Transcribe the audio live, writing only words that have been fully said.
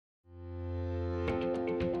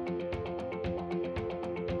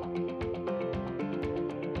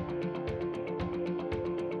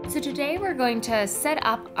So today we're going to set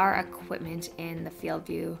up our equipment in the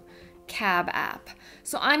FieldView Cab app.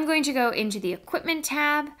 So I'm going to go into the equipment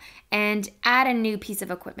tab and add a new piece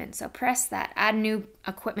of equipment. So press that add new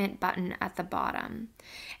equipment button at the bottom.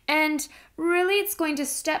 And really it's going to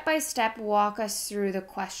step by step walk us through the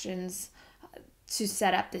questions to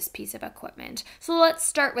set up this piece of equipment. So let's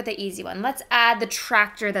start with the easy one. Let's add the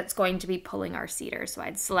tractor that's going to be pulling our seeder. So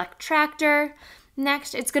I'd select tractor.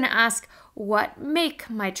 Next, it's going to ask what make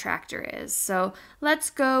my tractor is. So let's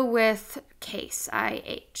go with Case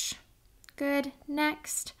IH. Good,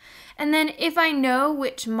 next. And then if I know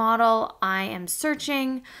which model I am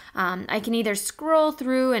searching, I can either scroll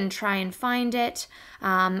through and try and find it,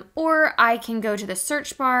 or I can go to the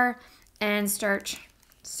search bar and start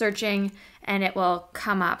searching and it will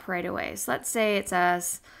come up right away. So let's say it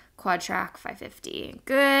says Quadtrac 550.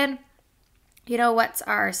 Good. You know, what's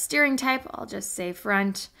our steering type? I'll just say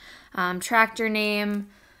front. Tractor name,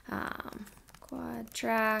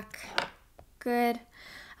 Quadtrac. Good.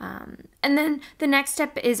 And then the next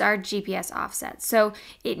step is our GPS offset. So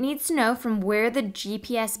it needs to know from where the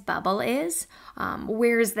GPS bubble is,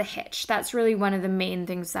 where's the hitch. That's really one of the main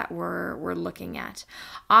things that we're looking at.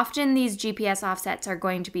 Often these GPS offsets are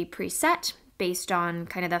going to be preset based on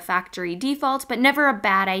kind of the factory default, but never a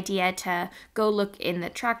bad idea to go look in the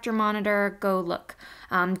tractor monitor, go look,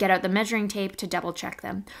 get out the measuring tape to double check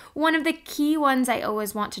them. One of the key ones I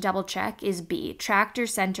always want to double check is B, tractor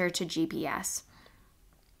center to GPS.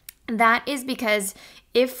 That is because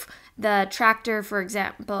if the tractor, for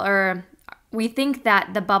example, or we think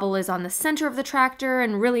that the bubble is on the center of the tractor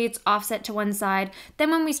and really it's offset to one side,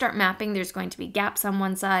 then when we start mapping, there's going to be gaps on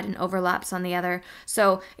one side and overlaps on the other.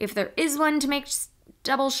 So if there is one to make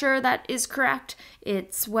double sure that is correct,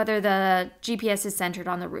 it's whether the GPS is centered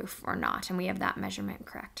on the roof or not, and we have that measurement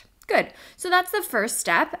correct. Good. So that's the first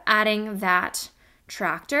step, adding that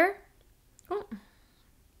tractor. Oh, I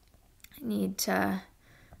need to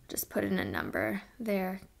just put in a number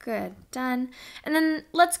there. Good, done. And then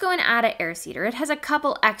let's go and add an air seeder. It has a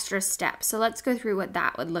couple extra steps, so let's go through what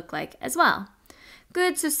that would look like as well.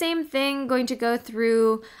 Good, so same thing, going to go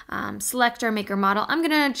through, select our maker model. I'm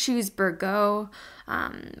gonna choose Burgo.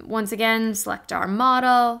 Once again, select our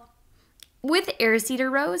model. With air seeder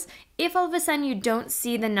rows, if all of a sudden you don't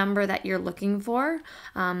see the number that you're looking for,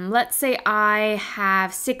 let's say I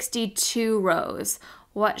have 62 rows,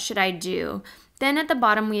 what should I do? Then at the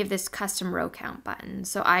bottom, we have this custom row count button.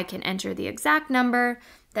 So I can enter the exact number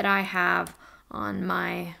that I have on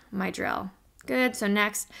my drill. Good, so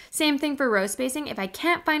next, same thing for row spacing. If I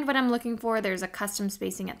can't find what I'm looking for, there's a custom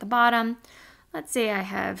spacing at the bottom. Let's say I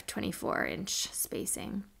have 24-inch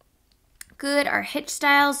spacing. Good, our Hitch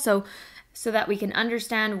Styles, so that we can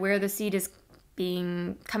understand where the seed is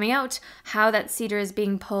coming out, how that seeder is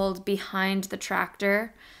being pulled behind the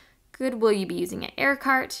tractor. Good. Will you be using an air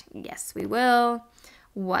cart? Yes, we will.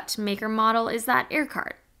 What maker model is that air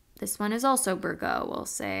cart? This one is also Burgo. We'll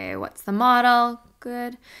say, what's the model?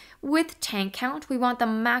 Good. With tank count, we want the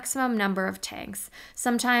maximum number of tanks.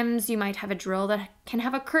 Sometimes you might have a drill that can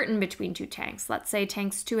have a curtain between two tanks. Let's say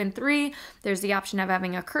tanks 2 and 3. There's the option of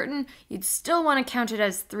having a curtain. You'd still want to count it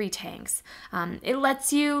as 3 tanks. It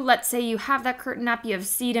lets you, let's say you have that curtain up, you have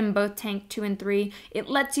seed in both tank 2 and 3. It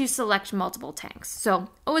lets you select multiple tanks.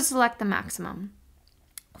 So always select the maximum.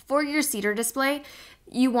 For your seeder display,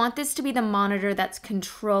 you want this to be the monitor that's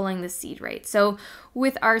controlling the seed rate. So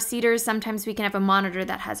with our seeders, sometimes we can have a monitor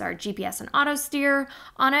that has our GPS and auto steer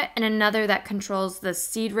on it and another that controls the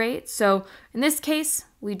seed rate. So in this case,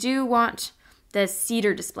 we do want the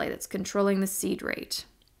seeder display that's controlling the seed rate.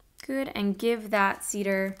 Good, and give that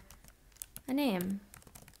seeder a name.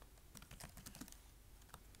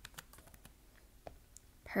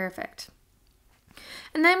 Perfect.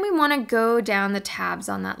 And then we want to go down the tabs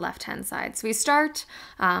on that left-hand side. So we start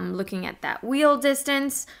looking at that wheel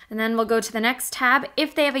distance, and then we'll go to the next tab.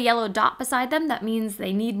 If they have a yellow dot beside them, that means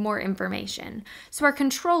they need more information. So our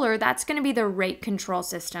controller, that's going to be the rate control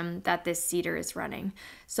system that this seeder is running.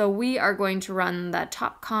 So we are going to run the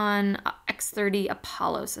TopCon X30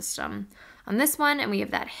 Apollo system on this one, and we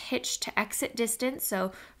have that hitch to exit distance.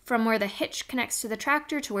 So from where the hitch connects to the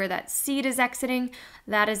tractor to where that seed is exiting,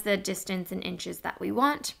 that is the distance in inches that we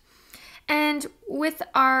want. And with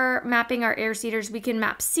our mapping our air seeders, we can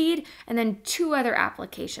map seed and then 2 other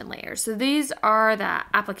application layers. So these are the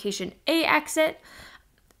application A exit.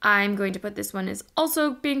 I'm going to put this one is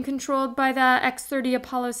also being controlled by the X30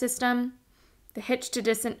 Apollo system. The hitch to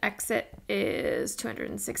distant exit is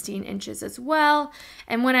 216 inches as well.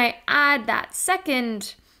 And when I add that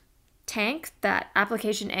second tank, that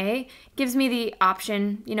application A, gives me the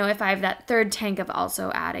option, you know, if I have that third tank of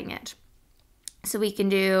also adding it. So we can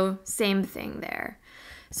do same thing there.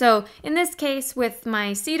 So in this case with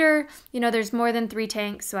my seeder, there's more than 3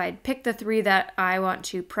 tanks, so I'd pick the 3 that I want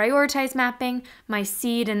to prioritize mapping, my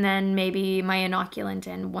seed, and then maybe my inoculant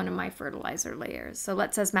and one of my fertilizer layers. So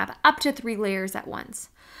let's us map up to 3 layers at once.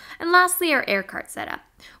 And lastly, our air cart setup.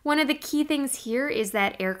 One of the key things here is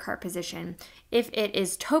that air cart position. If it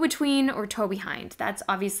is toe between or toe behind, that's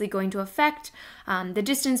obviously going to affect the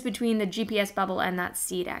distance between the GPS bubble and that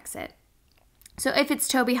seed exit. So if it's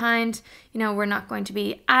toe behind, we're not going to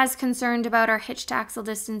be as concerned about our hitch to axle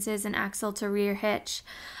distances and axle to rear hitch.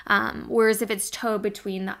 Whereas if it's toe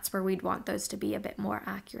between, that's where we'd want those to be a bit more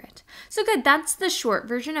accurate. So good, that's the short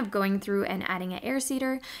version of going through and adding an air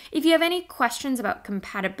seeder. If you have any questions about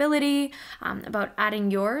compatibility, about adding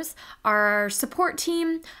yours, our support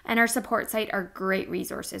team and our support site are great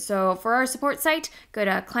resources. So for our support site, go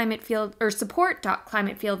to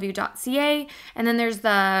support.climatefieldview.ca, and then there's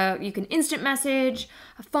you can instant message,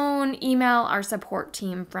 a phone, email our support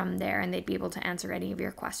team from there, and they'd be able to answer any of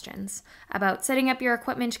your questions about setting up your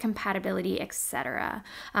equipment, compatibility, etc.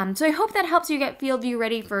 So I hope that helps you get FieldView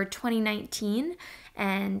ready for 2019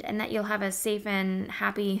 and that you'll have a safe and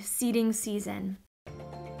happy seeding season.